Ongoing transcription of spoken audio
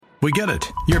We get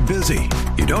it. You're busy.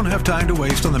 You don't have time to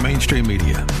waste on the mainstream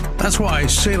media. That's why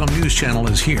Salem News Channel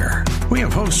is here. We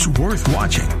have hosts worth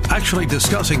watching, actually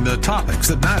discussing the topics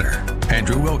that matter.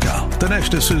 Andrew Wilkow,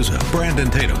 Dinesh D'Souza, Brandon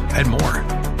Tatum, and more.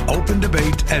 Open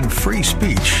debate and free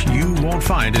speech you won't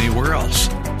find anywhere else.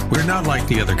 We're not like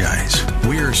the other guys.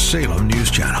 We're Salem News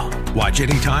Channel. Watch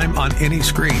anytime on any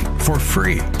screen for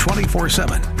free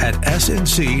 24/7 at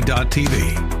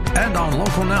snc.tv and on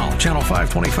Local Now, Channel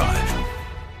 525.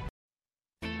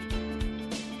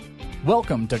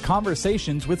 Welcome to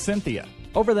Conversations with Cynthia.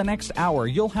 Over the next hour,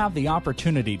 you'll have the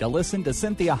opportunity to listen to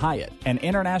Cynthia Hyatt, an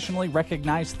internationally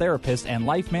recognized therapist and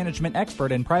life management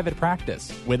expert in private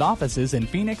practice, with offices in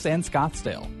Phoenix and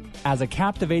Scottsdale. As a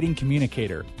captivating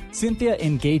communicator, Cynthia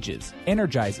engages,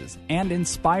 energizes, and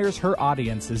inspires her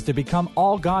audiences to become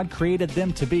all God created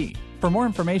them to be. For more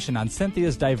information on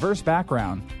Cynthia's diverse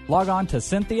background, log on to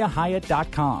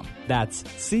CynthiaHyatt.com. That's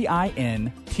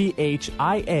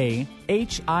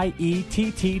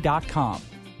CynthiaHiett.com.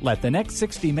 Let the next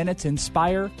 60 minutes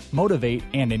inspire, motivate,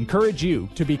 and encourage you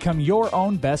to become your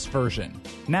own best version.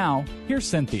 Now, here's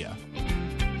Cynthia.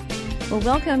 Well,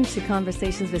 welcome to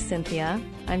Conversations with Cynthia.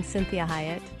 I'm Cynthia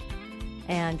Hyatt,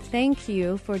 and thank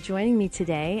you for joining me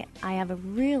today. I have a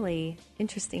really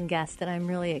interesting guest that I'm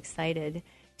really excited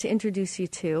to introduce you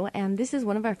to, and this is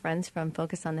one of our friends from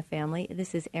Focus on the Family.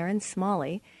 This is Erin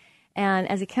Smalley, and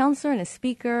as a counselor and a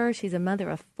speaker, she's a mother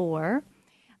of 4.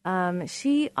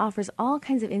 She offers all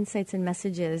kinds of insights and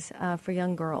messages for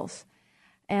young girls,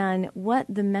 and what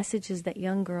the messages that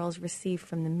young girls receive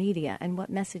from the media and what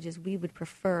messages we would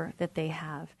prefer that they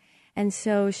have. And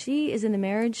so she is in the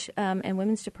marriage and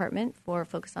women's department for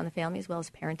Focus on the Family, as well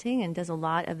as parenting, and does a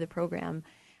lot of the program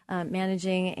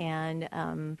managing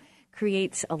and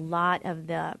creates a lot of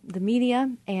the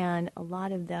media and a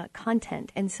lot of the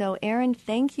content. And so, Erin,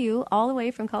 thank you all the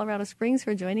way from Colorado Springs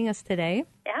for joining us today.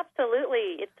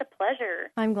 Absolutely. It's a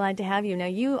pleasure. I'm glad to have you. Now,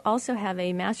 you also have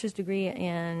a master's degree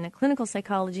in clinical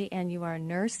psychology, and you are a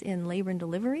nurse in labor and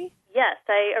delivery? Yes.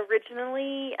 I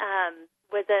originally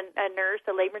was a nurse,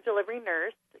 a labor and delivery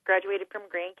nurse, graduated from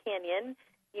Grand Canyon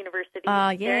University.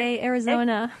 Yay,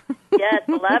 Arizona. Yes,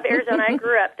 love Arizona. I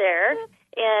grew up there.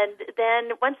 And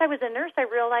then once I was a nurse, I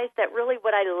realized that really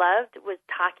what I loved was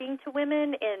talking to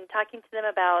women and talking to them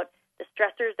about the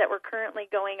stressors that were currently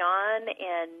going on.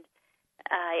 And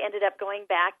I ended up going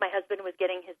back. My husband was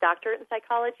getting his doctorate in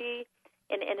psychology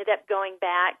and ended up going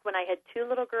back when I had 2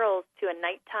 little girls to a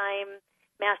nighttime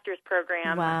master's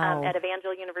program at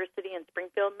Evangel University in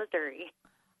Springfield, Missouri.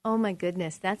 Oh, my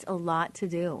goodness. That's a lot to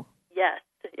do. Yes.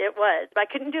 It was. But I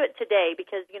couldn't do it today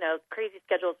because, crazy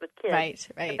schedules with kids. Right.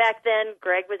 And back then,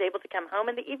 Greg was able to come home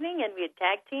in the evening, and we'd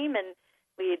tag team, and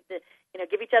we'd,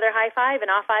 give each other a high five,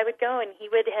 and off I would go, and he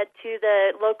would head to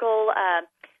the local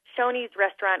Shoney's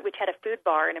restaurant, which had a food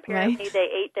bar, and apparently they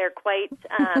ate there quite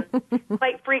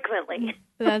frequently.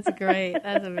 That's great.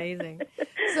 That's amazing.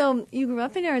 So you grew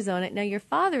up in Arizona. Now, your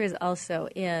father is also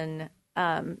in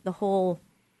the whole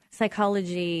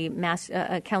psychology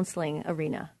counseling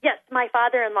arena. Yes, my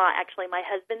father-in-law, actually, my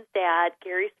husband's dad,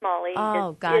 Gary Smalley, is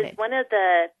one of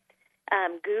the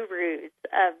gurus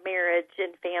of marriage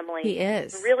and family. He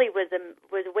is. Really was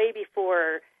way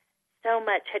before so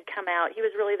much had come out. He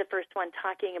was really the first one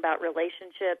talking about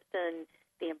relationships and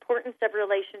the importance of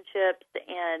relationships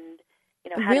and,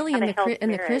 how really to have a healthy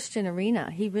in the marriage. Christian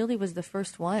arena. He really was the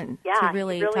first one to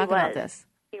really he really talk about this.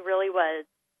 He really was.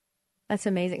 That's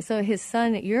amazing. So his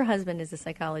son, your husband, is a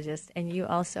psychologist, and you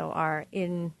also are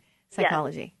in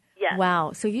psychology. Yes.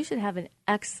 Wow. So you should have an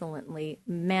excellently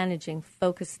managing,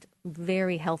 focused,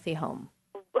 very healthy home.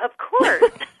 Of course.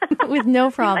 With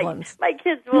no problems. My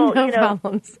kids will, no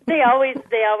problems. They always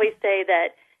say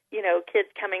that, kids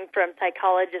coming from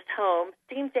psychologists' homes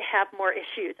seem to have more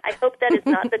issues. I hope that is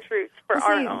not the truth for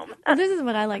our home. Well, this is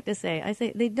what I like to say. I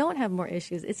say they don't have more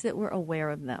issues. It's that we're aware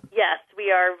of them. Yes, we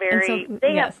are very. So,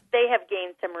 they have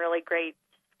gained some really great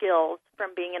skills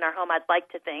from being in our home. I'd like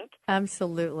to think.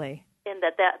 Absolutely. And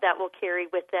that will carry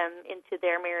with them into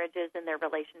their marriages and their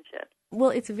relationships. Well,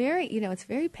 it's very it's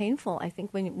very painful. I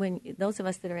think when those of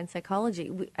us that are in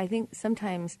psychology, I think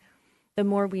sometimes the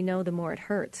more we know, the more it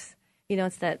hurts.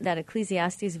 It's that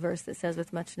Ecclesiastes verse that says,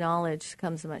 with much knowledge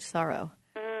comes much sorrow.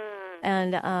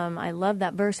 And I love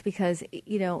that verse because,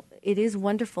 it is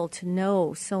wonderful to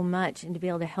know so much and to be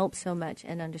able to help so much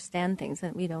and understand things.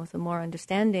 And, the more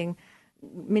understanding,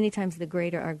 many times the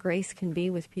greater our grace can be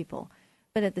with people.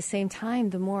 But at the same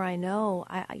time, the more I know,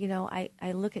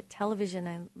 I look at television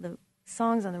and the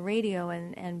songs on the radio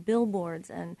and billboards,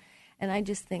 and I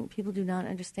just think people do not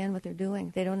understand what they're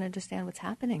doing. They don't understand what's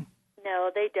happening.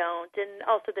 No, they don't. And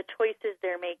also the choices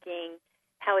they're making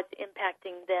how it's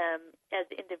impacting them as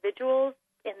individuals,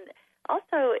 and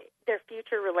also their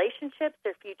future relationships,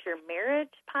 their future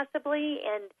marriage possibly,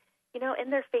 and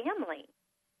and their family.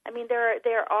 I mean,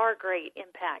 there are great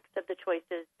impacts of the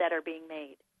choices that are being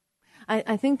made.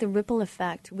 I think the ripple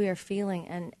effect we are feeling,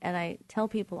 and I tell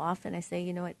people often, I say,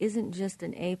 it isn't just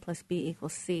an A plus B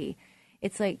equals C.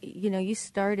 It's like, you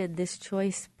started this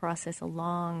choice process a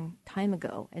long time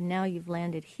ago, and now you've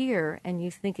landed here, and you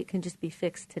think it can just be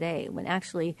fixed today, when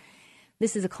actually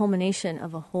this is a culmination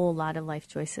of a whole lot of life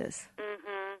choices.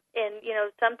 Mm-hmm. And,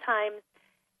 sometimes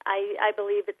I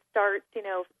believe it starts,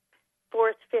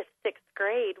 4th, 5th, 6th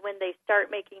grade when they start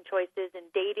making choices in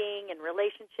dating and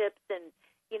relationships, and,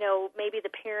 maybe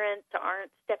the parents aren't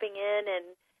stepping in and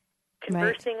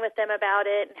conversing with them about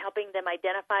it and helping them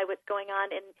identify what's going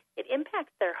on, and it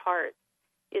impacts their hearts,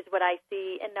 is what I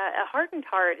see. And a hardened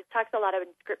heart, it talks a lot in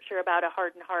Scripture about a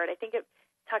hardened heart. I think it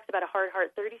talks about a hard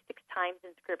heart 36 times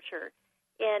in Scripture,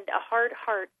 and a hard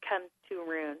heart comes to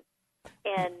ruin,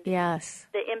 and yes,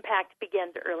 the impact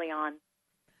begins early on.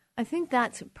 I think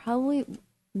that's probably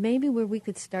maybe where we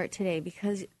could start today,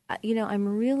 because, I'm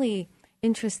really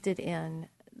interested in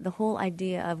the whole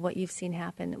idea of what you've seen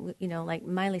happen. Like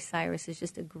Miley Cyrus is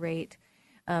just a great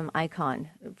icon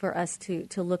for us to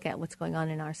look at what's going on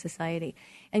in our society.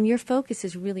 And your focus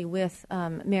is really with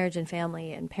marriage and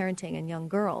family and parenting and young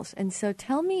girls. And so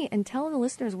tell me and tell the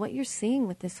listeners what you're seeing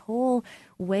with this whole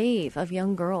wave of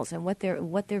young girls and what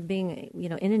they're being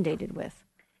inundated with.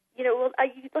 Well,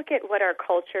 you look at what our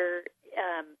culture,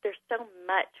 there's so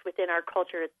much within our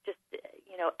culture. It's just,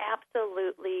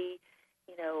 absolutely,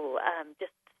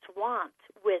 just swamped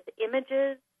with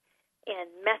images and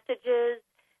messages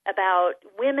about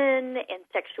women and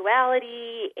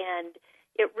sexuality, and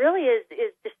it really is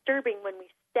disturbing when we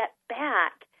step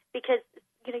back, because,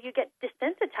 you get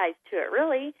desensitized to it,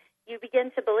 really. You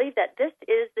begin to believe that this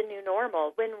is the new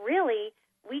normal, when really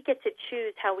we get to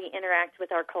choose how we interact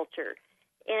with our culture.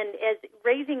 And as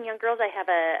raising young girls, I have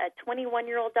a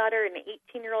 21-year-old daughter, an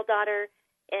 18-year-old daughter,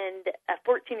 and a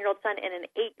 14-year-old son, and an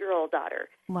 8-year-old daughter.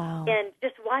 Wow. And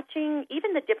just watching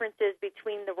even the differences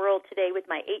between the world today with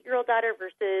my 8-year-old daughter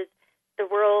versus the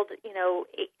world,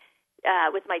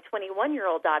 with my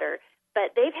 21-year-old daughter.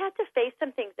 But they've had to face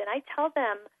some things, and I tell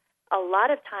them a lot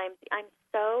of times, I'm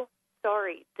so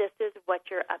sorry, this is what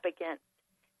you're up against,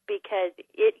 because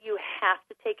you have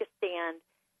to take a stand.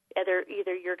 Either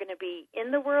you're going to be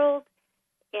in the world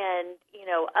and,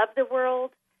 of the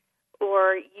world,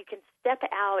 or you can step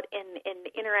out and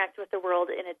interact with the world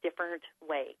in a different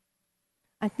way.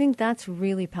 I think that's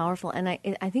really powerful, and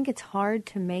I think it's hard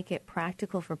to make it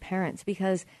practical for parents,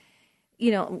 because,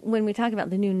 when we talk about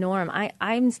the new norm,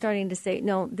 I'm starting to say,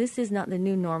 no, this is not the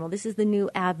new normal. This is the new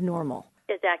abnormal.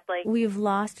 Exactly. We've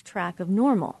lost track of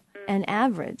normal and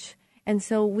average. And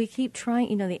so we keep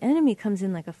trying, the enemy comes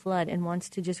in like a flood and wants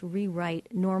to just rewrite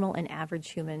normal and average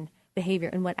human behavior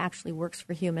and what actually works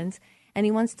for humans. And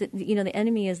he wants to, the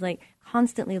enemy is like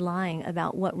constantly lying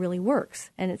about what really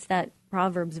works. And it's that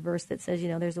Proverbs verse that says,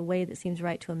 there's a way that seems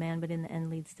right to a man, but in the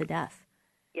end leads to death.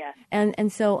 Yes.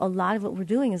 And so a lot of what we're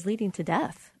doing is leading to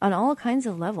death on all kinds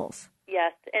of levels.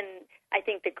 Yes. And I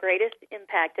think the greatest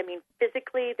impact,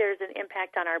 physically there's an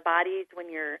impact on our bodies when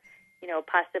you're,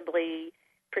 possibly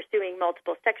pursuing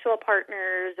multiple sexual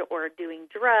partners or doing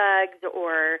drugs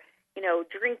or,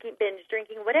 binge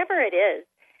drinking, whatever it is,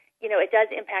 it does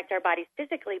impact our bodies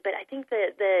physically. But I think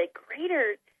the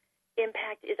greater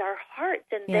impact is our hearts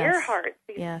and their hearts.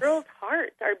 These girls'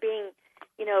 hearts are being,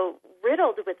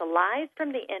 riddled with lies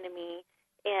from the enemy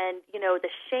and, the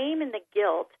shame and the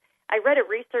guilt. I read a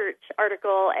research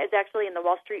article, as actually in the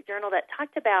Wall Street Journal, that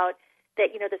talked about that,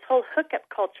 this whole hookup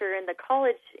culture in the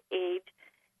college age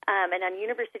and on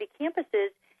university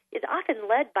campuses is often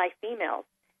led by females,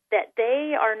 that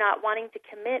they are not wanting to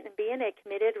commit and be in a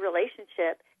committed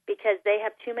relationship because they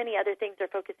have too many other things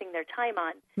they're focusing their time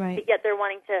on, but yet they're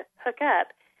wanting to hook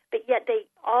up. But yet they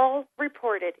all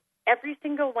reported, every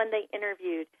single one they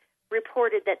interviewed,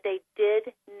 reported that they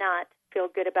did not feel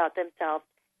good about themselves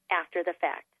after the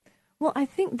fact. Well, I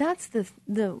think that's the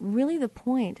really the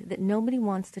point that nobody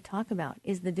wants to talk about,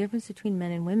 is the difference between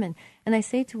men and women. And I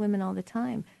say to women all the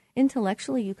time,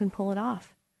 intellectually you can pull it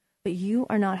off, but you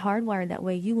are not hardwired that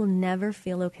way. You will never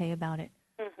feel okay about it.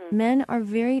 Mm-hmm. Men are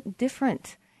very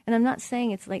different. And I'm not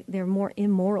saying it's like they're more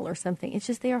immoral or something. It's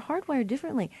just they are hardwired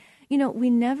differently. We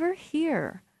never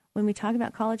hear, when we talk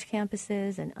about college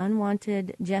campuses and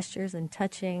unwanted gestures and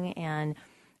touching and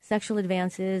sexual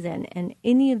advances and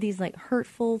any of these like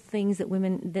hurtful things that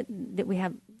women, that we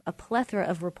have a plethora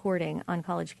of reporting on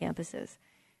college campuses.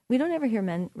 We don't ever hear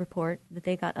men report that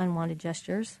they got unwanted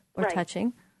gestures or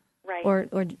touching. Right. or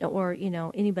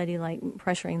anybody like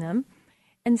pressuring them.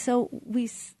 And so we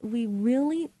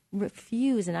really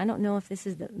refuse, and I don't know if this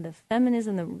is the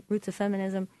feminism, the roots of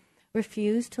feminism,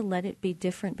 refuse to let it be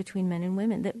different between men and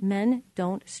women, that men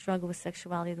don't struggle with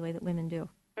sexuality the way that women do.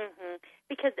 Mm-hmm.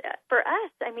 Because for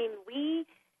us, I mean,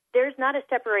 there's not a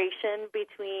separation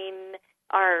between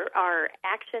our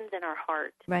actions and our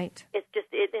heart. Right. It's just,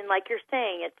 and like you're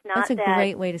saying, it's not That's a that,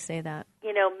 great way to say that.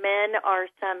 Men are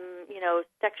some,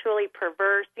 sexually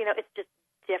perverse. It's just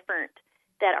different,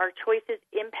 that our choices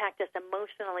impact us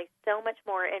emotionally so much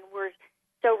more, and we're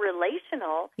so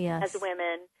relational as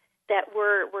women that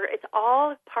it's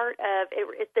all part of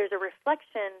it. There's a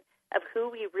reflection of who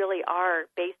we really are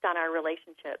based on our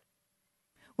relationships.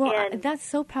 Well, that's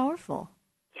so powerful.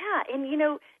 Yeah, and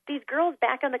these girls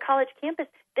back on the college campus,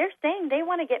 they're saying they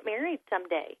want to get married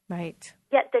someday. Right.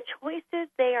 Yet the choices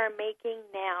they are making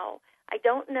now, I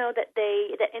don't know that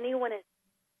anyone is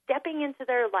stepping into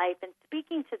their life and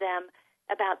speaking to them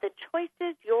about the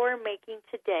choices you're making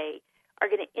today are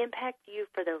going to impact you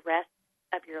for the rest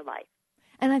of your life.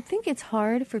 And I think it's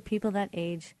hard for people that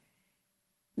age.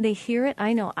 They hear it.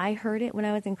 I know I heard it when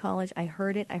I was in college. I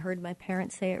heard it. I heard my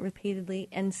parents say it repeatedly,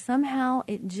 and somehow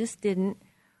it just didn't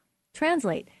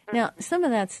translate. Mm-hmm. Now, some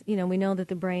of that's, we know that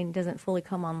the brain doesn't fully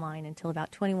come online until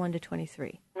about 21 to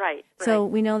 23. Right. So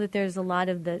we know that there's a lot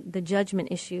of the judgment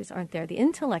issues aren't there. The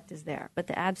intellect is there, but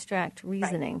the abstract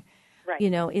reasoning, right.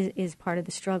 Is part of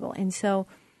the struggle. And so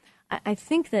I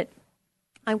think that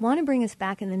I want to bring us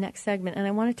back in the next segment, and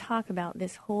I want to talk about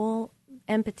this whole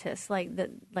impetus,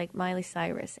 like Miley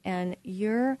Cyrus, and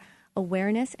your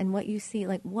awareness and what you see,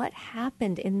 like what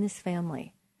happened in this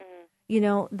family.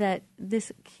 That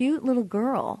this cute little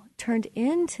girl turned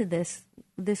into this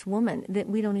woman that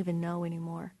we don't even know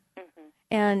anymore. Mm-hmm.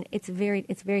 And it's very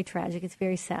tragic. It's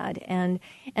very sad. And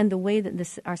the way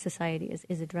that our society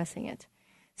is addressing it.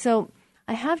 So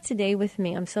I have today with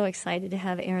me, I'm so excited to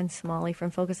have Erin Smalley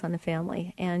from Focus on the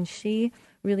Family. And she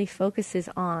really focuses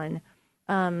on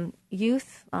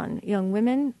youth, on young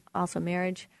women, also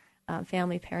marriage,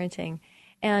 family, parenting.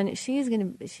 And she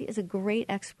is a great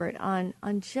expert on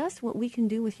just what we can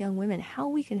do with young women, how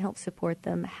we can help support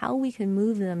them, how we can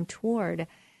move them toward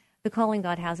the calling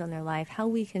God has on their life, how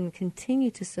we can continue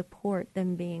to support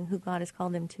them being who God has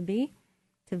called them to be,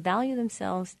 to value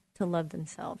themselves, to love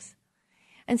themselves.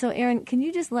 And so, Erin, can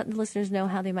you just let the listeners know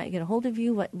how they might get a hold of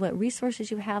you, what resources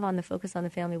you have on the Focus on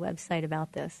the Family website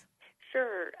about this? Sure.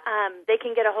 They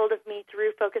can get a hold of me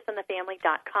through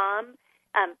focusonthefamily.com.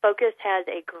 Focus has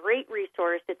a great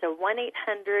resource. It's a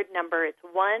 1-800 number. It's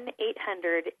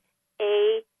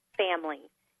 1-800-A-FAMILY.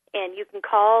 And you can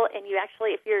call, and you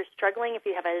actually, if you're struggling, if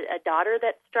you have a daughter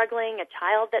that's struggling, a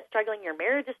child that's struggling, your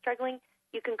marriage is struggling,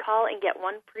 you can call and get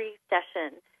one free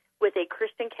session with a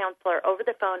Christian counselor over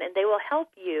the phone, and they will help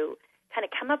you kind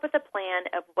of come up with a plan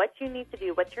of what you need to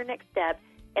do, what's your next step,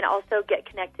 and also get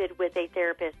connected with a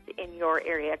therapist in your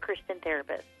area, a Christian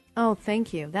therapist. Oh,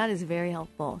 thank you. That is very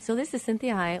helpful. So this is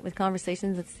Cynthia Hiett with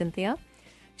Conversations with Cynthia.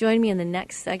 Join me in the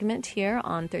next segment here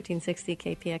on 1360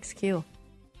 KPXQ.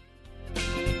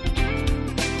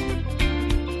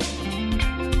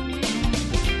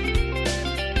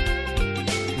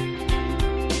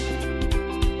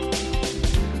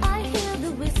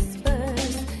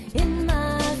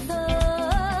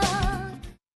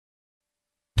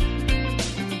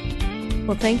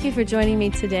 Well, thank you for joining me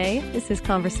today. This is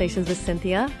Conversations with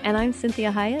Cynthia, and I'm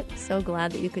Cynthia Hiett. So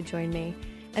glad that you could join me.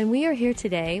 And we are here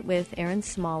today with Erin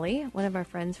Smalley, one of our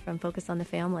friends from Focus on the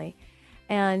Family.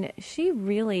 And she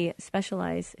really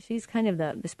specializes. She's kind of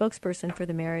the spokesperson for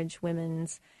the marriage,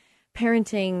 women's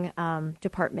parenting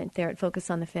department there at Focus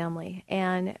on the Family.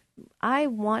 And I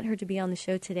want her to be on the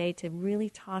show today to really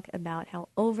talk about how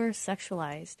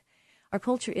over-sexualized our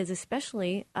culture is,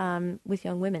 especially with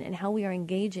young women, and how we are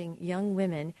engaging young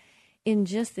women in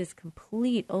just this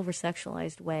complete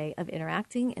over-sexualized way of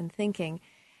interacting and thinking.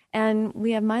 And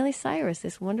we have Miley Cyrus,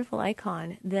 this wonderful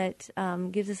icon that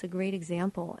gives us a great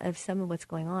example of some of what's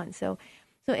going on. So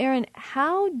Erin,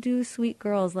 how do sweet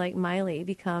girls like Miley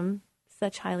become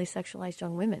such highly sexualized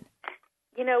young women?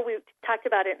 We talked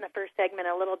about it in the first segment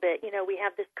a little bit. We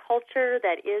have this culture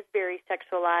that is very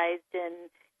sexualized, and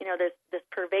there's this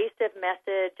pervasive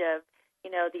message of,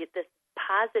 this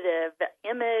positive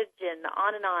image and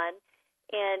on and on.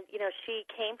 And, she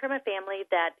came from a family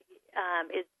that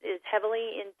is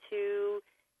heavily into,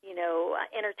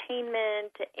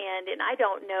 entertainment. And I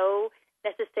don't know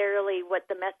necessarily what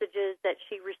the messages that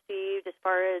she received as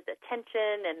far as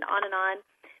attention and on.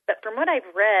 But from what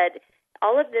I've read,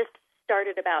 all of this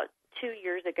started about 2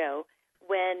 years ago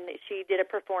when she did a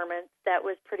performance that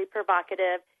was pretty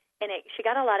provocative. and she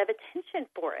got a lot of attention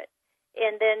for it.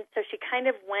 And then so she kind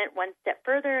of went one step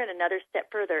further and another step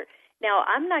further. Now,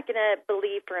 I'm not going to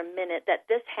believe for a minute that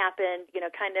this happened,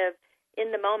 kind of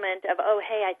in the moment of, oh,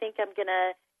 hey, I think I'm going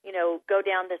to, go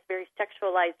down this very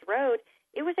sexualized road.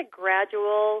 It was a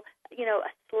gradual,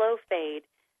 a slow fade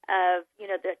of,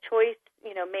 the choice,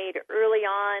 made early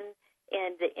on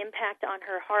and the impact on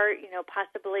her heart,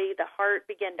 possibly the heart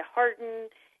began to harden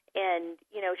and,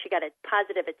 she got a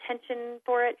positive attention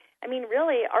for it. I mean,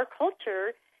 really, our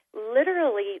culture,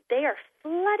 literally, they are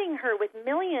flooding her with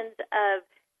millions of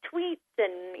tweets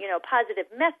and, positive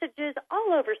messages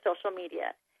all over social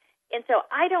media. And so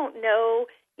I don't know,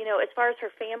 as far as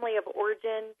her family of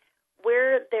origin,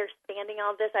 where they're standing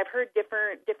on this. I've heard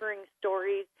differing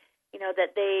stories,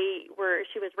 that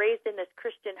she was raised in this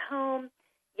Christian home,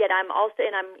 yet I'm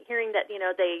hearing that,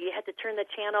 they had to turn the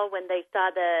channel when they saw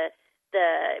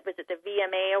was it the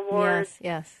VMA Awards?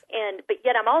 Yes. But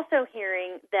yet I'm also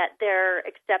hearing that they're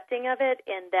accepting of it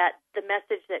and that the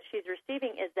message that she's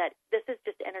receiving is that this is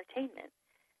just entertainment.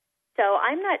 So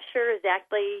I'm not sure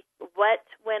exactly what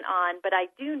went on, but I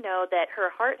do know that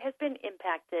her heart has been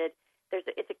impacted.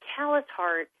 It's a callous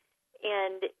heart,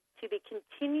 and to be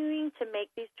continuing to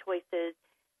make these choices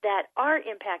that are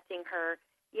impacting her,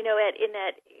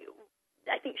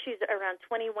 I think she's around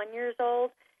 21 years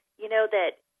old,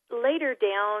 that later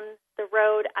down the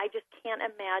road, I just can't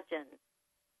imagine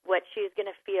what she's going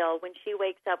to feel when she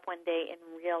wakes up one day and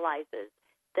realizes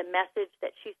the message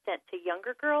that she sent to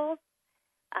younger girls,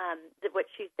 what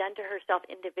she's done to herself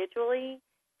individually,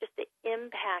 just the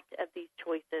impact of these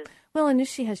choices. Well, and if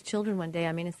she has children one day,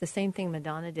 I mean, it's the same thing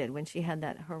Madonna did when she had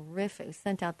that horrific,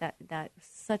 sent out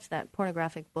that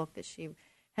pornographic book that she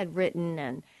had written,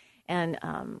 and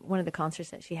one of the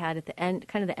concerts that she had at the end,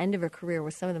 kind of the end of her career,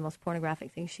 was some of the most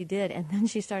pornographic things she did. And then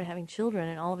she started having children,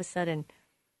 and all of a sudden,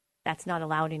 that's not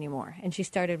allowed anymore. And she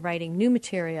started writing new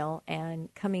material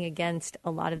and coming against a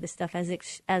lot of the stuff as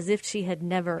if she had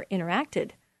never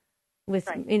interacted with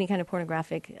any kind of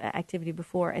pornographic activity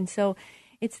before. And so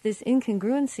it's this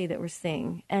incongruency that we're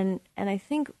seeing. And I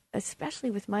think,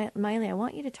 especially with Maile, I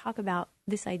want you to talk about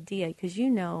this idea, because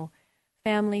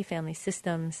family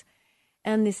systems,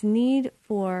 and this need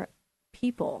for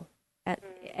people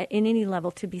in any level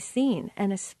to be seen,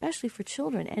 and especially for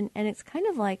children. And it's kind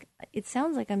of like, it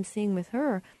sounds like I'm seeing with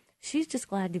her, she's just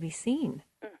glad to be seen.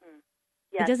 Mm-hmm.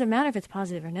 Yes. It doesn't matter if it's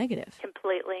positive or negative.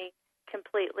 Completely.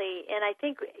 And I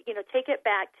think, take it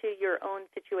back to your own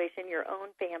situation, your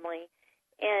own family.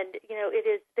 And,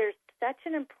 there's such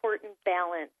an important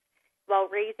balance while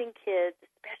raising kids,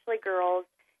 especially girls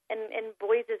and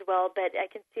boys as well, but I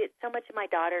can see it so much in my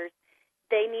daughters.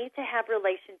 They need to have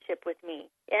relationship with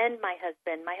me and my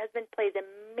husband. My husband plays a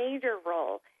major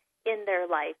role in their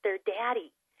life, their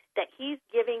daddy, that he's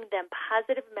giving them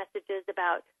positive messages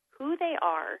about who they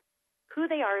are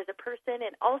as a person,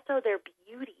 and also their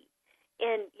beauty.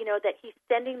 And, that he's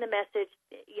sending the message,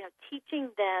 teaching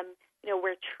them,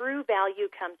 where true value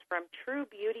comes from, true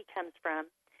beauty comes from.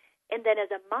 And then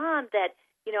as a mom that,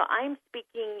 I'm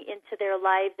speaking into their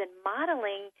lives and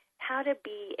modeling how to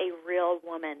be a real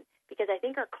woman, because I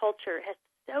think our culture has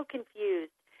so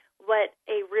confused what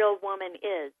a real woman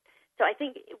is. So I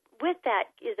think with that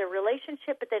is a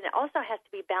relationship, but then it also has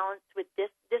to be balanced with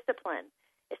discipline,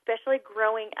 especially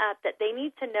growing up, that they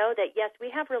need to know that, yes,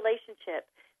 we have relationship,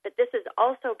 but this is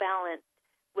also balanced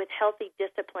with healthy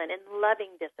discipline and loving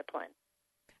discipline.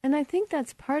 And I think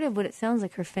that's part of what it sounds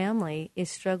like her family is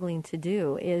struggling to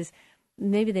do, is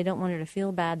maybe they don't want her to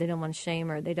feel bad, they don't want to shame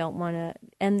her, they don't want to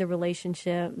end the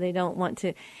relationship, they don't want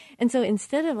to. And so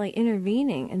instead of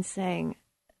intervening and saying,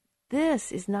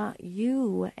 this is not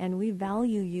you, and we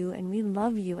value you, and we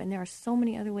love you, and there are so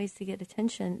many other ways to get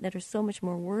attention that are so much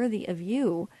more worthy of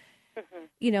you,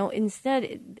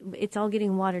 instead it's all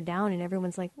getting watered down, and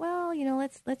everyone's like, well,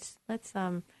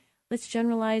 let's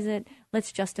generalize it,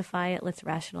 let's justify it, let's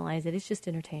rationalize it. It's just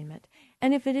entertainment.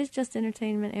 And if it is just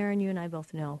entertainment, Erin, you and I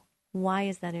both know, why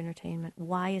is that entertainment?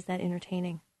 Why is that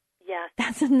entertaining? Yes.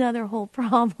 That's another whole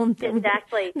problem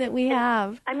that we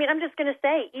have. I mean, I'm just going to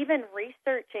say, even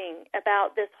researching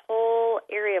about this whole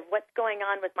area of what's going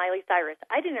on with Miley Cyrus,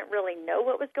 I didn't really know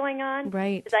what was going on.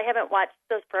 Right. Because I haven't watched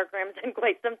those programs in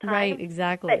quite some time. Right,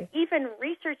 exactly. But even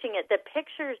researching it, the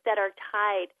pictures that are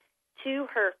tied to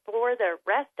her for the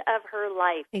rest of her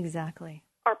life exactly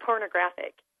are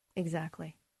pornographic.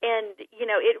 Exactly. And,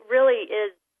 it really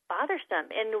is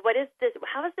bothersome. And what is this?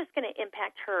 How is this going to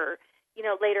impact her,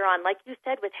 later on? Like you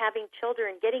said, with having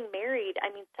children, getting married,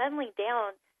 settling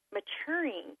down,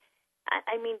 maturing,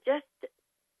 just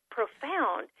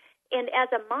profound. And as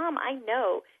a mom, I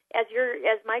know, as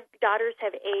my daughters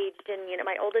have aged, and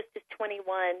my oldest is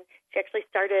 21. She actually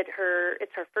started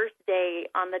it's her first day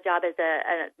on the job as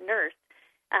a nurse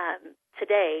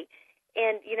today.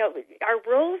 And our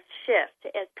roles shift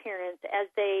as parents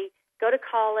as they go to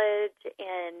college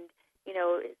and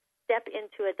step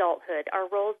into adulthood. Our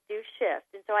roles do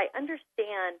shift, and so I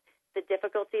understand the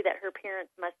difficulty that her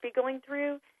parents must be going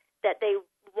through. That they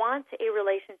want a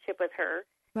relationship with her,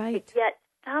 right? But yet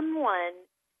someone,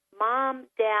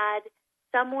 mom, dad,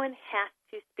 someone has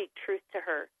to speak truth to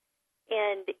her.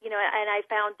 And and I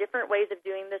found different ways of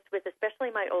doing this with especially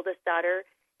my oldest daughter.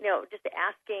 Just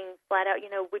asking flat out,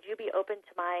 would you be open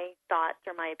to my thoughts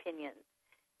or my opinions?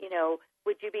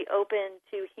 Would you be open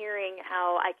to hearing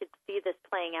how I could see this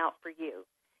playing out for you?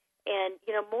 And,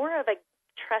 more of a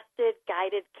trusted,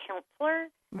 guided counselor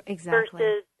exactly.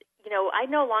 Versus, I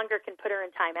no longer can put her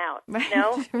in timeout, right.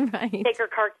 Right. Take her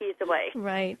car keys away.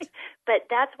 Right. But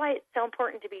that's why it's so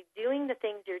important to be doing the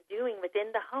things you're doing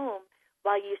within the home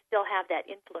while you still have that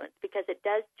influence, because it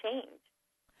does change.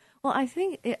 Well, I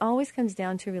think it always comes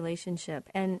down to relationship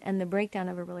and the breakdown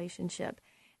of a relationship.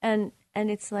 And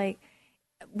it's like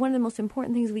one of the most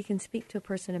important things we can speak to a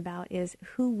person about is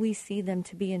who we see them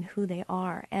to be and who they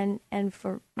are. And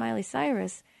for Miley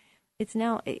Cyrus, it's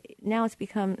now it's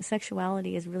become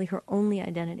sexuality is really her only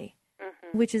identity,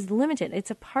 which is limited.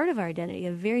 It's a part of our identity,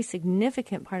 a very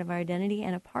significant part of our identity,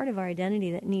 and a part of our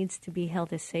identity that needs to be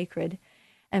held as sacred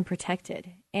and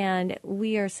protected. And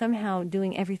we are somehow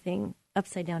doing everything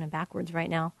upside down and backwards right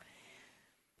now.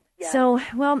 Yeah. So,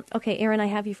 well, okay, Erin, I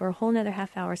have you for a whole nother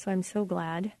half hour, so I'm so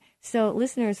glad. So,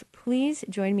 listeners, please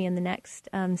join me in the next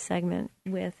segment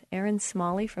with Erin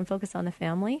Smalley from Focus on the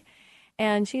Family.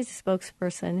 And she's a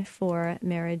spokesperson for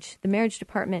the marriage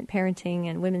department, parenting,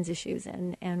 and women's issues,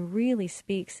 and really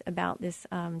speaks about this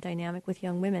dynamic with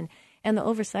young women and the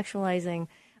over-sexualizing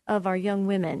of our young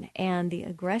women and the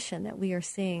aggression that we are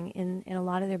seeing in a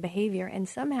lot of their behavior, and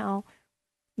somehow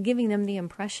giving them the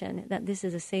impression that this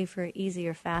is a safer,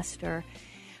 easier, faster,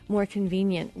 more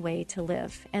convenient way to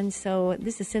live. And so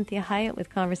this is Cynthia Hiett with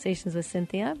Conversations with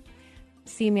Cynthia.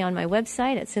 See me on my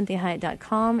website at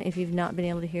CynthiaHiett.com if you've not been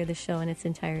able to hear the show in its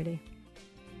entirety.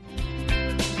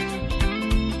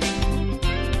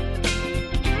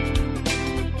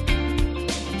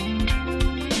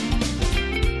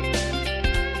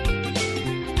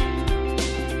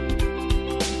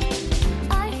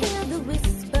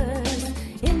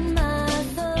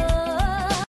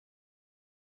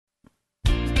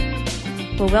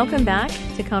 Well, welcome back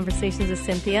to Conversations with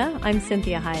Cynthia. I'm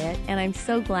Cynthia Hiett, and I'm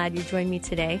so glad you joined me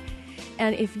today.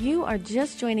 And if you are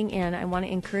just joining in, I want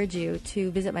to encourage you to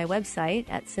visit my website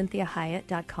at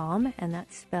CynthiaHiett.com, and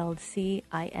that's spelled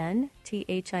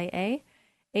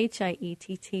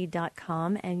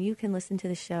CINTHIAHIETT.com, and you can listen to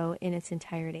the show in its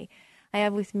entirety. I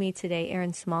have with me today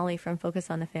Erin Smalley from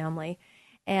Focus on the Family,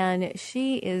 and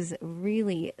she is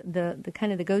really the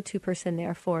kind of the go-to person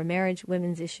there for marriage,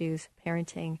 women's issues,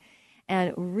 parenting,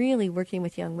 and really working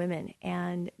with young women,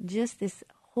 and just this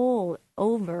whole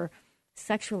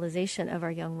over-sexualization of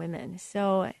our young women.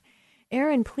 So,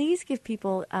 Erin, please give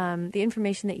people the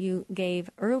information that you gave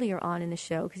earlier on in the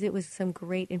show, because it was some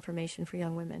great information for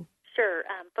young women. Sure.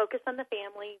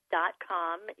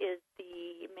 FocusOnTheFamily.com is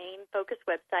the main Focus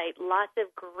website. Lots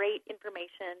of great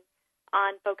information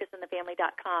on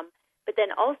FocusOnTheFamily.com. But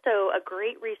then also a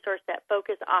great resource that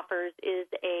Focus offers is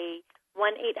a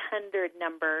 1-800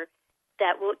 number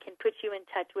that can put you in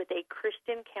touch with a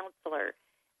Christian counselor,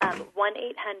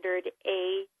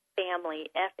 1-800-A-FAMILY,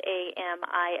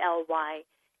 FAMILY,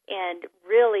 and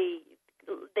really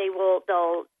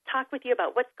they'll talk with you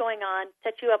about what's going on,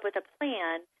 set you up with a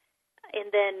plan,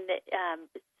 and then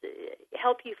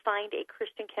help you find a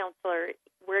Christian counselor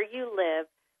where you live.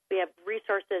 We have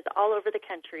resources all over the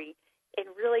country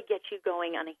and really get you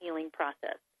going on a healing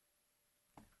process.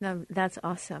 No, that's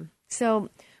awesome. So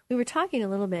we were talking a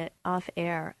little bit off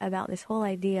air about this whole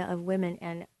idea of women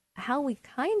and how we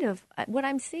what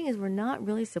I'm seeing is we're not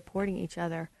really supporting each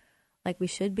other like we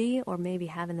should be or maybe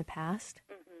have in the past.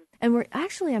 Mm-hmm. And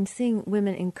I'm seeing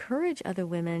women encourage other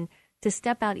women to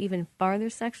step out even farther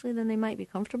sexually than they might be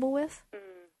comfortable with. Mm.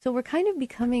 So we're kind of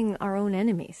becoming our own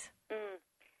enemies.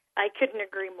 I couldn't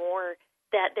agree more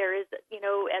that there is,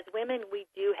 as women, we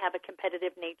do have a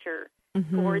competitive nature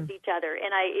towards each other.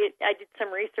 And I did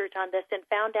some research on this and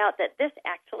found out that this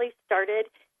actually started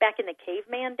back in the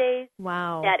caveman days.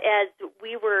 Wow. That as the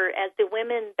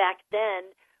women back then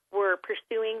were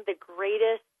pursuing the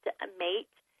greatest mate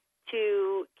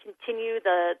to continue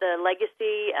the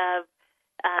legacy of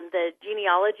the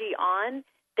genealogy on,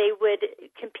 they would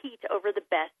compete over the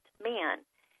best man.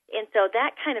 And so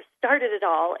that kind of started it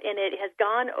all, and it has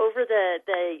gone over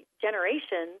the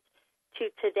generations to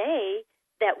today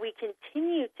that we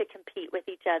continue to compete with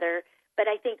each other. But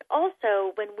I think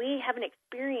also when we have an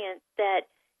experience that,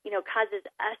 causes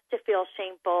us to feel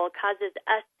shameful, causes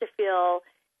us to feel,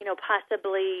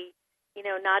 possibly,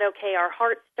 not okay, our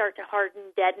hearts start to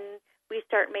harden, deaden, we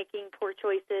start making poor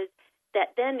choices,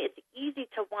 that then it's easy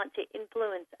to want to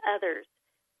influence others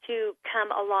to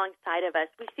come alongside of us.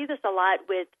 We see this a lot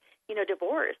with,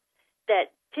 divorce,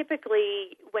 that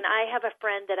typically when I have a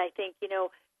friend that I think,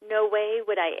 no way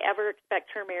would I ever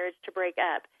expect her marriage to break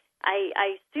up,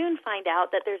 I soon find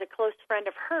out that there's a close friend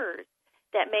of hers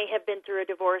that may have been through a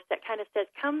divorce that kind of says,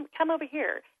 come over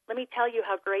here. Let me tell you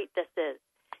how great this is.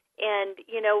 And,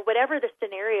 whatever the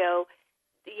scenario,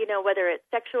 whether it's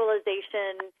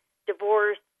sexualization,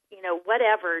 divorce,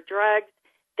 whatever, drugs,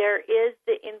 there is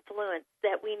the influence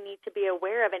that we need to be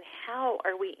aware of. And how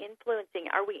are we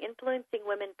influencing? Are we influencing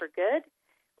women for good,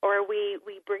 or are we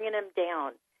bringing them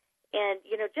down? And,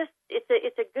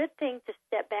 it's a good thing to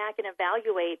step back and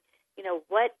evaluate,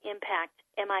 what impact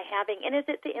am I having? And is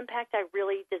it the impact I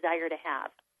really desire to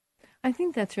have? I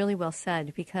think that's really well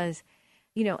said because,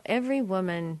 every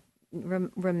woman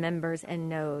remembers and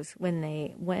knows when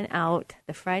they went out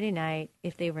the Friday night,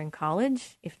 if they were in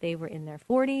college, if they were in their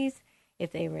 40s,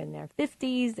 if they were in their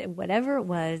 50s, whatever it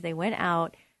was, they went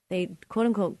out, they, quote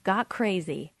unquote, got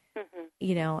crazy,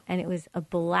 and it was a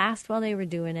blast while they were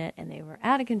doing it, and they were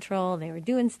out of control, they were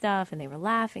doing stuff, and they were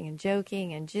laughing and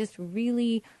joking and just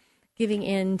really giving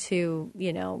in to,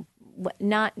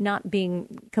 not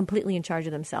being completely in charge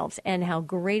of themselves, and how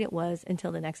great it was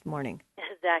until the next morning.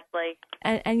 Exactly.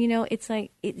 And it's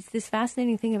like, it's this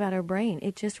fascinating thing about our brain.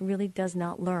 It just really does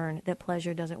not learn that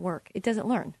pleasure doesn't work. It doesn't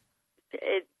learn.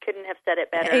 It couldn't have said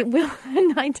it better. It will.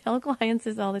 And I tell clients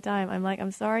this all the time. I'm like,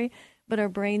 I'm sorry, but our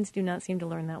brains do not seem to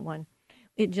learn that one.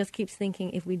 It just keeps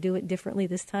thinking if we do it differently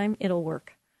this time, it'll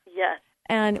work. Yes.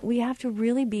 And we have to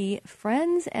really be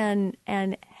friends and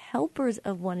helpers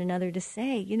of one another to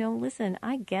say, listen,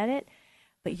 I get it,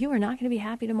 but you are not going to be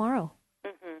happy tomorrow.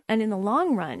 Mm-hmm. And in the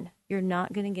long run, you're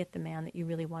not going to get the man that you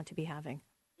really want to be having.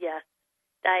 Yes.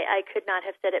 I could not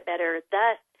have said it better.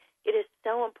 Thus, it is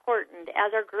so important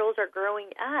as our girls are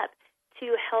growing up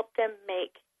to help them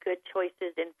make good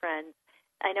choices in friends.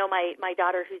 I know my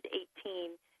daughter who's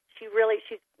 18, she's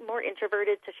more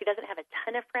introverted, so she doesn't have a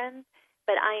ton of friends,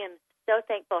 but I am so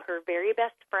thankful her very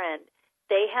best friend,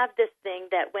 they have this thing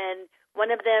that when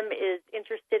one of them is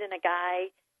interested in a guy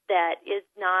that is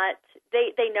not,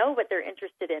 they know what they're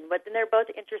interested in, but then they're both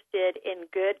interested in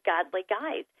good, godly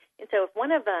guys. And so if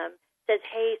one of them says,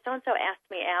 hey, so-and-so asked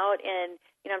me out, and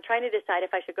I'm trying to decide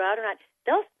if I should go out or not,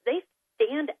 they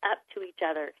stand up to each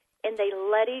other, and they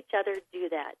let each other do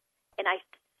that. And I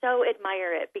so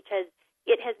admire it because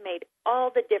it has made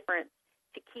all the difference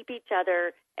to keep each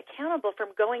other accountable from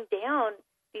going down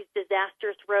these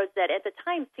disastrous roads that at the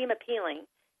time seem appealing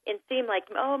and seem like,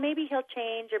 oh, maybe he'll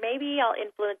change or maybe I'll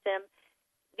influence him.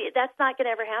 That's not going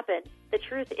to ever happen. The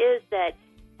truth is that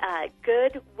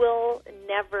good will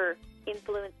never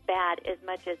influence bad as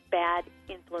much as bad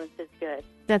influences good.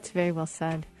 That's very well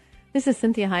said. This is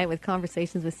Cynthia Hiett with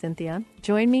Conversations with Cynthia.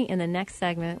 Join me in the next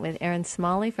segment with Erin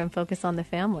Smalley from Focus on the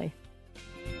Family.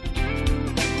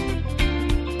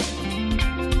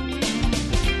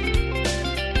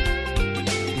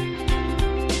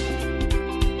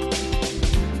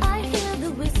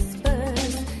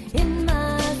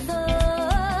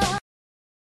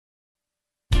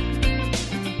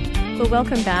 Well,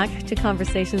 welcome back to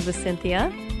Conversations with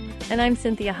Cynthia, and I'm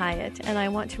Cynthia Hiett, and I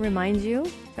want to remind you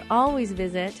to always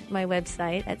visit my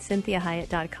website at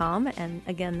cynthiahiett.com, and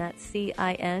again, that's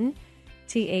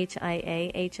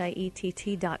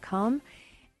CINTHIAHIETT.com,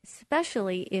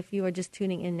 especially if you are just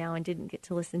tuning in now and didn't get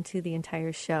to listen to the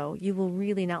entire show. You will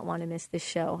really not want to miss this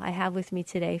show. I have with me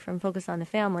today from Focus on the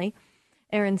Family,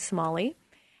 Erin Smalley.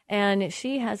 And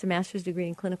she has a master's degree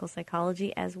in clinical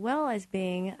psychology as well as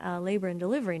being a labor and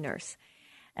delivery nurse.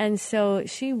 And so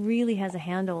she really has a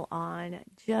handle on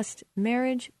just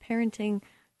marriage, parenting,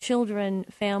 children,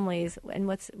 families, and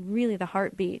what's really the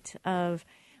heartbeat of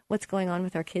what's going on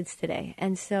with our kids today.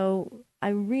 And so I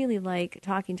really like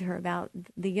talking to her about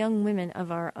the young women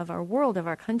of our world, of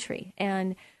our country,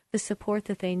 and the support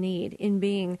that they need in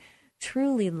being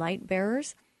truly light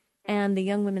bearers and the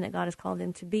young women that God has called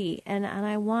them to be. And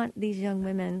I want these young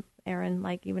women, Erin,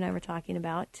 like you and I were talking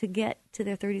about, to get to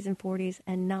their 30s and 40s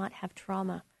and not have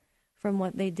trauma from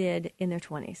what they did in their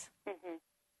 20s. Mm-hmm.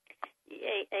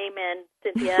 Amen,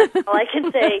 Cynthia. All I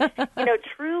can say,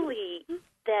 truly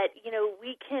that,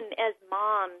 we can, as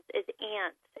moms, as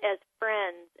aunts, as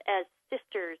friends, as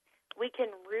sisters, we can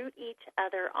root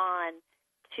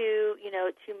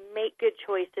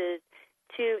choices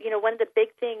to, one of the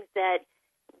big things that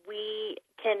we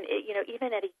can,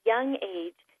 even at a young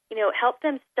age, help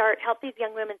these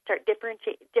young women start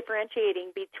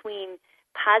differentiating between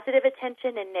positive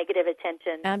attention and negative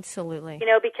attention. Absolutely.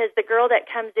 Because the girl that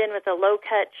comes in with a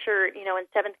low-cut shirt, in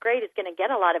 7th grade is going to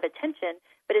get a lot of attention,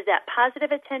 but is that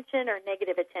positive attention or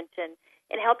negative attention?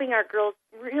 And helping our girls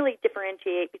really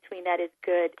differentiate between that is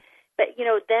good. But,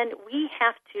 then we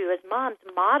have to, as moms,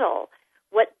 model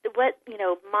what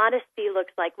modesty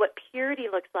looks like, what purity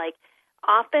looks like.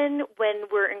 Often when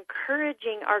we're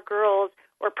encouraging our girls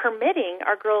or permitting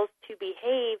our girls to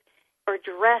behave or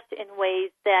dress in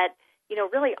ways that,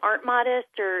 really aren't modest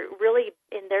or really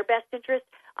in their best interest,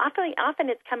 often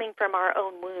it's coming from our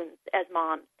own wounds as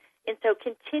moms. And so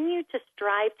continue to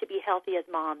strive to be healthy as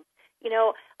moms.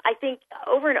 I think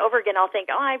over and over again, I'll think,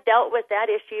 I've dealt with that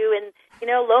issue, and,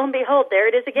 lo and behold, there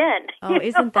it is again. Oh,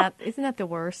 isn't that the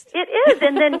worst? It is.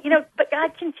 And then, but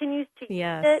God continues to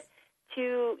yes. use it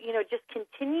to, just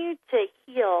continue to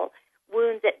heal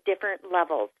wounds at different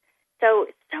levels. So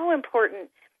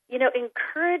important.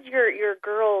 Encourage your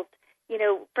girls,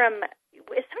 even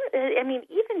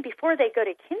before they go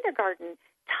to kindergarten,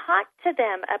 talk to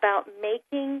them about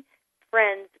making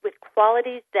friends with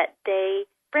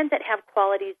friends that have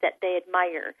qualities that they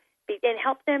admire, and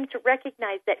help them to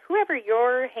recognize that whoever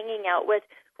you're hanging out with,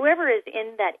 whoever is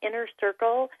in that inner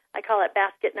circle, I call it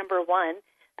basket number 1,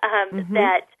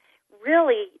 that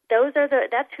really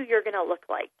that's who you're going to look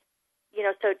like.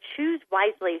 So choose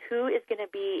wisely who is going to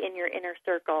be in your inner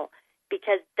circle,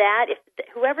 because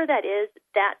whoever that is,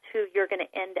 that's who you're going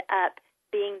to end up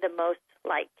being the most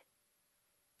like.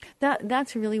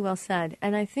 That's really well said.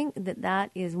 And I think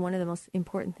that is one of the most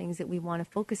important things that we want to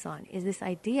focus on, is this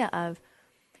idea of,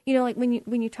 like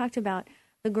when you talked about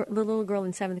the little girl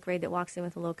in 7th grade that walks in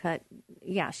with a low cut,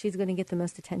 yeah, she's going to get the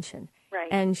most attention. Right.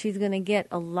 And she's going to get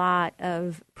a lot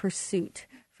of pursuit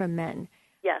from men.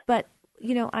 Yes. But,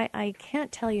 I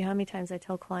can't tell you how many times I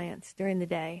tell clients during the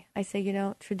day, I say,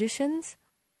 traditions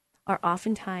are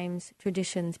oftentimes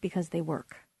traditions because they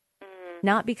work.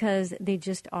 Not because they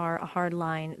just are a hard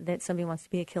line that somebody wants to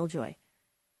be a killjoy.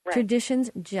 Right. Traditions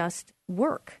just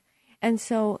work. And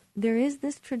so there is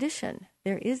this tradition,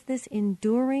 there is this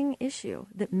enduring issue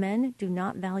that men do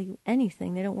not value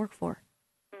anything they don't work for.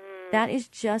 That is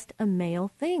just a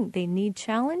male thing. They need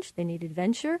challenge, they need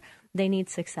adventure, they need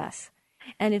success.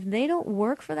 And if they don't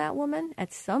work for that woman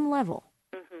at some level,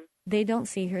 they don't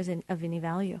see her as of any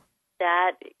value.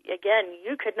 That, again,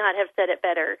 you could not have said it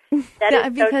better. That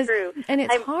is so true. And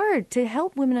it's hard to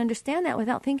help women understand that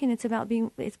without thinking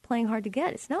it's playing hard to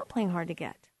get. It's not playing hard to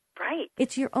get. Right.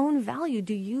 It's your own value.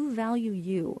 Do you value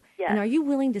you? Yes. And are you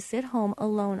willing to sit home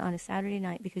alone on a Saturday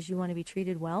night because you want to be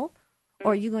treated well?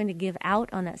 Or are you going to give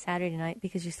out on that Saturday night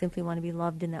because you simply want to be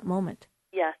loved in that moment?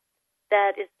 Yes,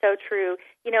 that is so true.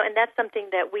 And that's something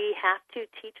that we have to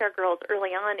teach our girls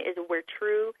early on, is where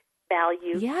true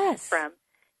value comes from.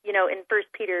 In 1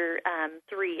 Peter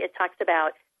 3, it talks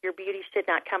about your beauty should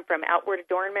not come from outward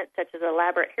adornment, such as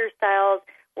elaborate hairstyles,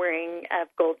 wearing of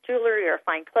gold jewelry, or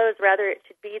fine clothes. Rather, it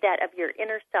should be that of your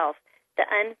inner self, the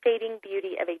unfading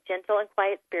beauty of a gentle and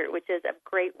quiet spirit, which is of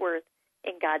great worth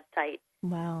in God's sight.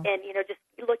 Wow. And, just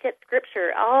look at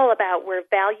Scripture, all about where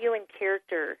value and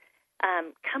character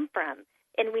come from.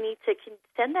 And we need to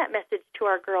send that message to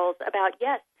our girls about,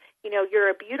 yes, you're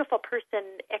a beautiful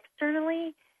person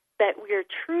externally, but your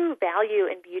true value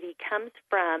and beauty comes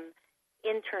from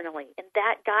internally, and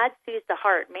that God sees the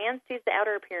heart. Man sees the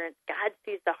outer appearance. God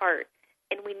sees the heart.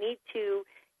 And we need to,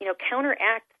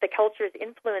 counteract the culture's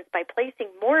influence by placing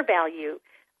more value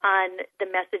on the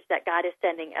message that God is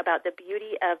sending about the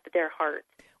beauty of their heart.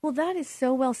 Well, that is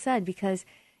so well said, because,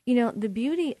 the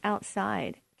beauty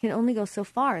outside can only go so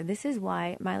far. This is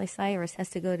why Miley Cyrus has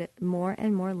to go to more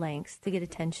and more lengths to get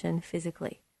attention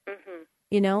physically.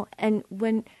 And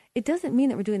when it doesn't mean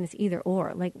that we're doing this either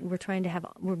or, like we're trying to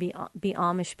be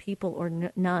Amish people or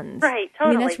nuns. Right,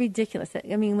 totally. I mean, that's ridiculous.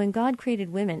 I mean, when God created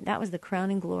women, that was the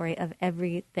crowning glory of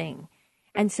everything.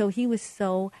 And so he was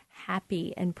so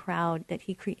happy and proud that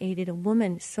he created a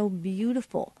woman so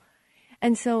beautiful.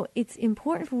 And so it's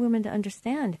important for women to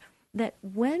understand that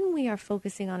when we are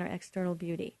focusing on our external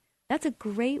beauty, that's a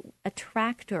great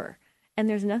attractor. And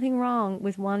there's nothing wrong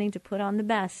with wanting to put on the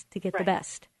best to get the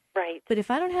best. Right. But if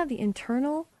I don't have the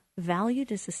internal value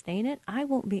to sustain it, I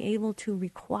won't be able to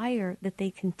require that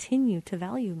they continue to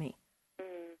value me.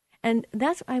 And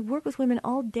I work with women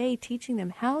all day teaching them,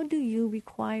 how do you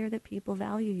require that people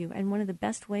value you? And one of the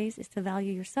best ways is to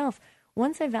value yourself.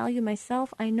 Once I value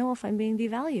myself, I know if I'm being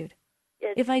devalued.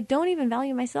 If I don't even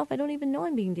value myself, I don't even know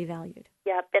I'm being devalued.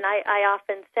 Yep, and I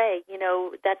often say,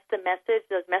 that's the message,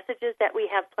 those messages that we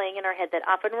have playing in our head that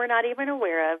often we're not even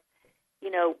aware of,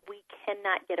 we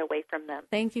cannot get away from them.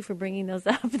 Thank you for bringing those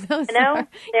up. They're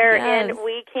yes. And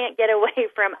we can't get away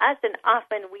from us, and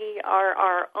often we are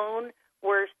our own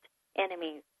worst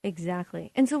enemies.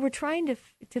 Exactly. And so we're trying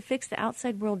to fix the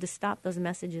outside world to stop those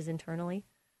messages internally.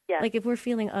 Yes. Like if we're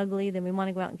feeling ugly, then we want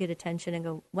to go out and get attention and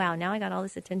go, wow, now I got all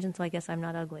this attention, so I guess I'm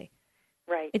not ugly.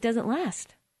 Right. It doesn't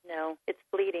last. No, it's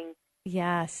fleeting.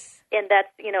 Yes. And that's,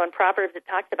 in Proverbs it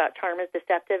talks about charm is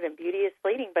deceptive and beauty is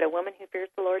fleeting, but a woman who fears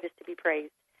the Lord is to be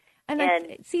praised. And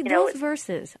those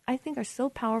verses I think are so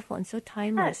powerful and so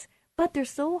timeless, but they're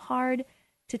so hard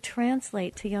to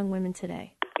translate to young women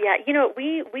today. Yeah,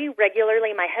 we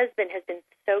regularly, my husband has been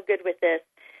so good with this,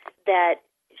 that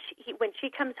when she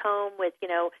comes home with,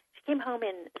 she came home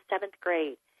in 7th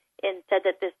grade and said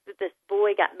that this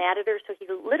boy got mad at her, so he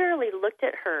literally looked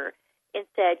at her and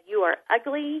said, "You are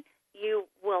ugly, you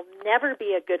will never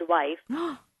be a good wife,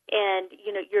 and,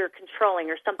 you're controlling,"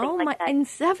 or something like that. In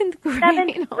 7th grade?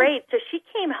 7th grade. So she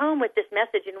came home with this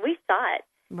message, and we saw it.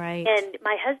 Right. And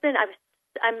my husband, I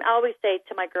always say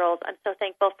to my girls, I'm so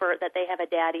thankful that they have a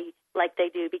daddy like they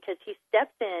do, because he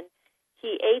steps in.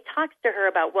 He talks to her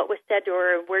about what was said to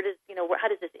her, and how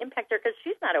does this impact her? Because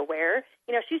she's not aware.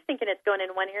 She's thinking it's going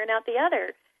in one ear and out the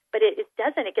other, but it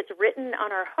doesn't. It gets written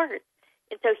on our hearts.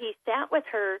 And so he sat with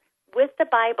her with the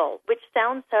Bible, which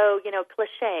sounds so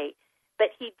cliche,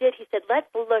 but he did. He said, "Let's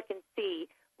look and see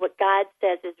what God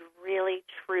says is really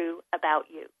true about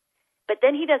you." But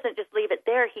then he doesn't just leave it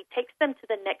there. He takes them to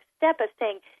the next step of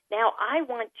saying, "Now I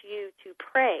want you to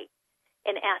pray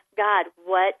and ask God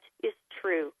what is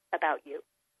true about you."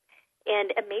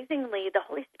 And amazingly, the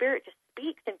Holy Spirit just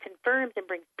speaks and confirms and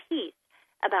brings peace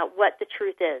about what the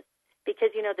truth is,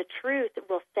 because, the truth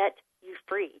will set you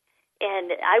free.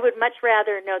 And I would much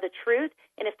rather know the truth.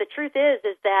 And if the truth is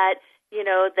that,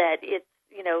 that it's,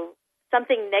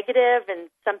 something negative and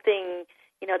something,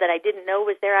 that I didn't know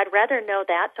was there, I'd rather know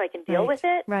that so I can deal with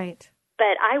it. Right.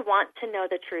 But I want to know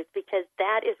the truth, because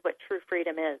that is what true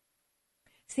freedom is.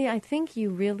 See, I think you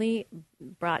really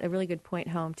brought a really good point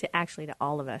home to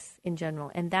all of us in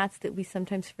general. And that's that we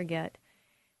sometimes forget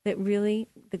that really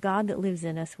the God that lives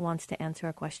in us wants to answer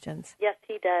our questions. Yes,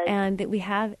 he does. And that we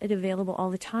have it available all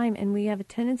the time. And we have a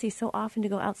tendency so often to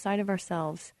go outside of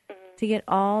ourselves to get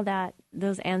all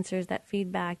those answers, that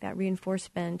feedback, that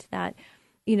reinforcement, that,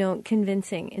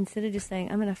 convincing, instead of just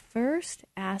saying, I'm going to first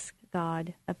ask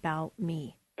God about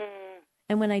me.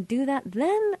 And when I do that,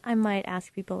 then I might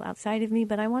ask people outside of me,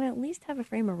 but I want to at least have a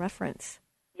frame of reference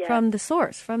from the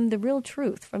source, from the real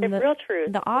truth, from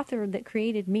the author that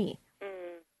created me.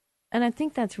 And I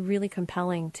think that's really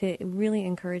compelling to really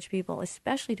encourage people,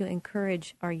 especially to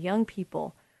encourage our young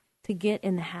people to get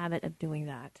in the habit of doing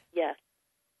that. Yes.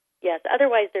 Yes.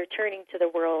 Otherwise, they're turning to the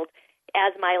world,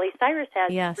 as Miley Cyrus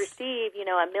has received,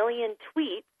 1 million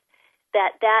tweets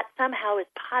that somehow is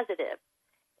positive,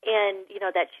 and,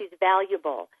 that she's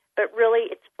valuable. But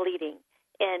really, it's fleeting.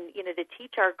 And, to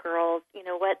teach our girls,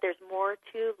 there's more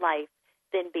to life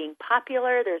than being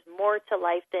popular. There's more to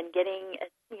life than getting,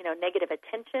 negative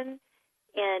attention.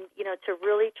 And, to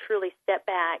really, truly step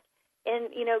back and,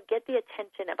 get the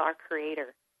attention of our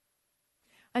Creator.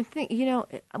 I think,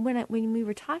 when we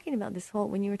were talking about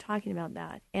when you were talking about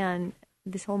that and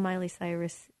this whole Miley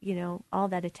Cyrus, all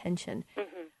that attention,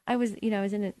 I was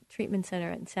in a treatment center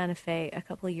in Santa Fe a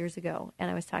couple of years ago, and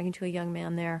I was talking to a young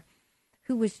man there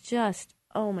who was just,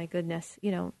 oh my goodness,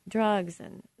 drugs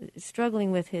and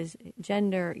struggling with his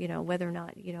gender, whether or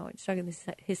not, struggling with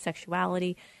his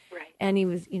sexuality. Right. And he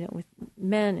was, with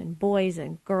men and boys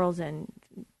and girls and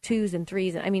 2s and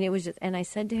 3s. I mean, it was just, and I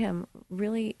said to him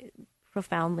really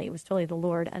profoundly, it was totally the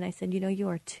Lord, and I said, you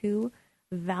are too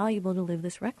valuable to live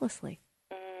this recklessly.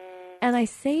 And I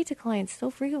say to clients so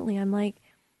frequently, I'm like,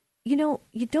 you don't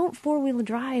 4-wheel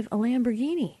drive a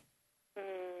Lamborghini.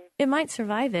 It might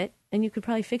survive it, and you could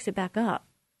probably fix it back up.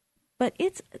 But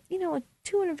it's, a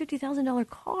 $250,000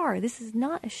 car. This is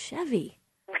not a Chevy.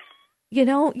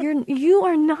 You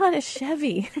are not a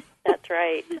Chevy. That's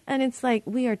right. And it's like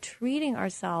we are treating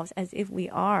ourselves as if we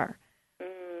are,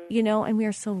 and we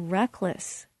are so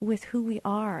reckless with who we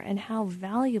are and how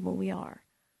valuable we are.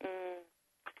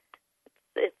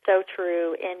 It's so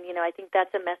true. And, I think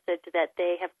that's a message that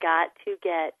they have got to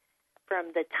get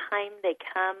from the time they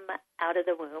come out of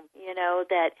the womb,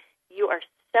 that you are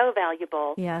so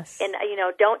valuable. Yes. And,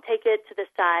 don't take it to the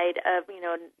side of,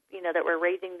 that we're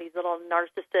raising these little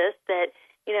narcissists, that,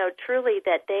 truly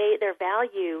that their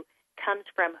value comes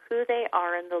from who they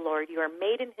are in the Lord. You are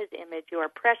made in His image. You are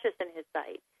precious in His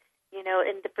sight.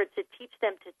 and to teach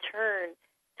them to turn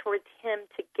towards Him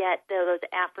to get those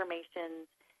affirmations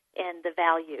and the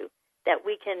value that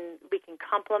we can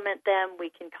compliment them, we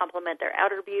can compliment their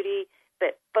outer beauty,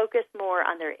 but focus more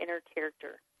on their inner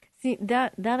character. See,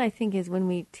 that I think is when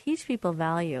we teach people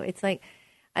value. It's like,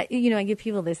 I give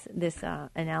people this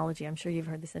analogy. I'm sure you've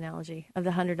heard this analogy of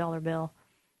the $100 bill.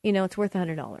 It's worth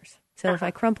 $100. So if I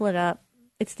crumple it up,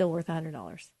 it's still worth $100.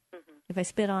 Mm-hmm. If I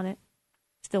spit on it,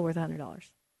 it's still worth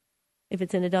 $100. If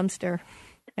it's in a dumpster,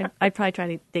 I'd probably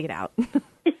try to dig it out,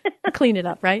 clean it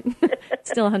up, right?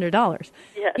 It's still $100.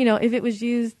 Yes. If it was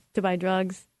used to buy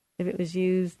drugs, if it was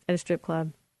used at a strip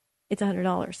club, it's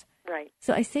 $100. Right.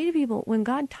 So I say to people, when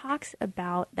God talks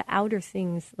about the outer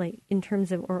things, like in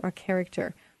terms of our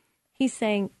character, He's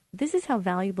saying, this is how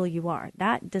valuable you are.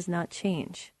 That does not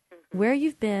change. Mm-hmm. Where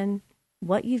you've been,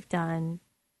 what you've done,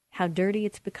 how dirty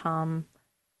it's become,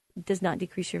 does not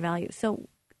decrease your value. So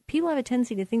people have a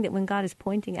tendency to think that when God is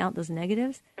pointing out those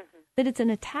negatives, mm-hmm. that it's an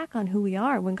attack on who we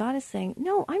are, when God is saying,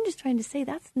 no, I'm just trying to say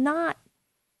that's not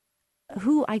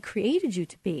who I created you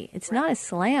to be. It's right. Not a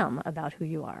slam about who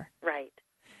you are. Right.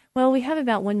 Well, we have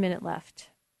about 1 minute left.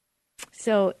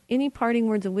 So any parting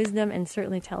words of wisdom, and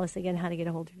certainly tell us again how to get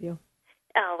a hold of you.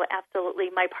 Oh, absolutely.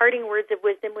 My parting words of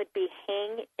wisdom would be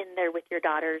hang in there with your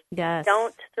daughters. Yes.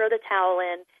 Don't throw the towel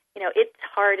in. It's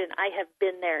hard, and I have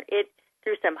been there.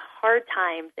 Through some hard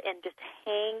times, and just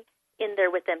hang in there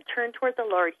with them. Turn toward the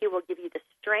Lord. He will give you the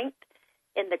strength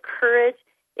and the courage.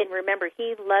 And remember,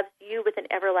 He loves you with an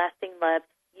everlasting love.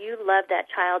 You love that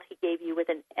child He gave you with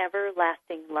an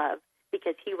everlasting love,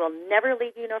 because He will never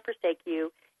leave you nor forsake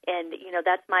you. And,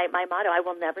 that's my motto. I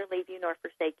will never leave you nor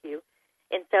forsake you.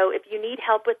 And so if you need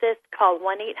help with this, call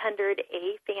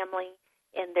 1-800-A-FAMILY,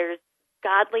 and there's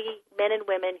godly men and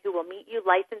women who will meet you,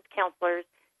 licensed counselors,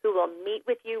 who will meet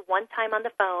with you one time on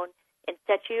the phone and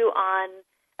set you on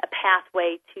a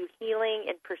pathway to healing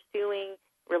and pursuing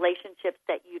relationships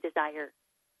that you desire.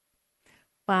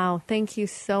 Wow. Thank you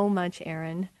so much,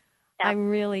 Erin. Yeah. I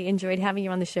really enjoyed having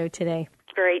you on the show today.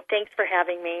 Great. Thanks for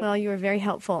having me. Well, you were very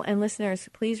helpful. And listeners,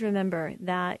 please remember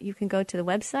that you can go to the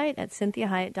website at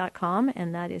CynthiaHiett.com,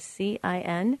 and that is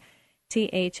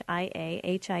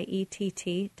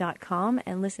CynthiaHiett.com,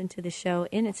 and listen to the show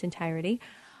in its entirety.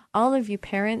 All of you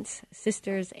parents,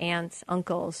 sisters, aunts,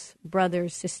 uncles,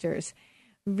 brothers, sisters,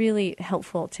 really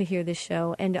helpful to hear this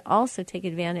show and to also take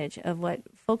advantage of what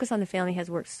Focus on the Family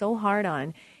has worked so hard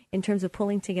on in terms of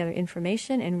pulling together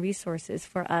information and resources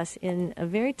for us in a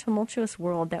very tumultuous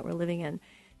world that we're living in,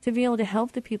 to be able to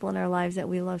help the people in our lives that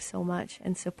we love so much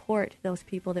and support those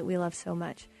people that we love so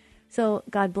much. So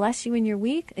God bless you in your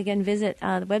week. Again, visit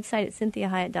the website at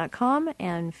CynthiaHiett.com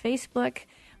and Facebook.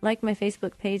 Like my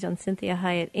Facebook page on Cynthia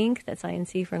Hiett Inc., that's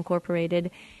INC for Incorporated,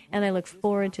 and I look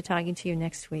forward to talking to you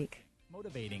next week.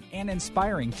 Motivating and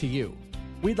inspiring to you.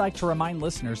 We'd like to remind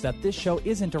listeners that this show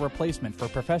isn't a replacement for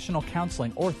professional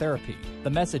counseling or therapy. The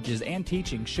messages and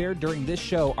teachings shared during this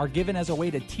show are given as a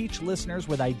way to teach listeners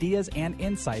with ideas and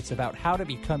insights about how to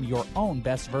become your own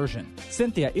best version.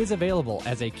 Cynthia is available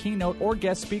as a keynote or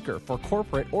guest speaker for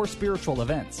corporate or spiritual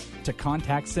events. To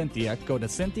contact Cynthia, go to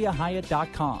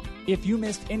CynthiaHiett.com. If you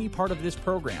missed any part of this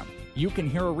program, you can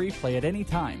hear a replay at any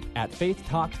time at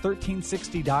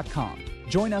FaithTalk1360.com.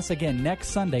 Join us again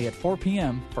next Sunday at 4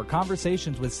 p.m. for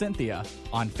Conversations with Cynthia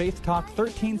on Faith Talk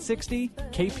 1360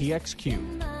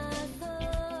 KPXQ.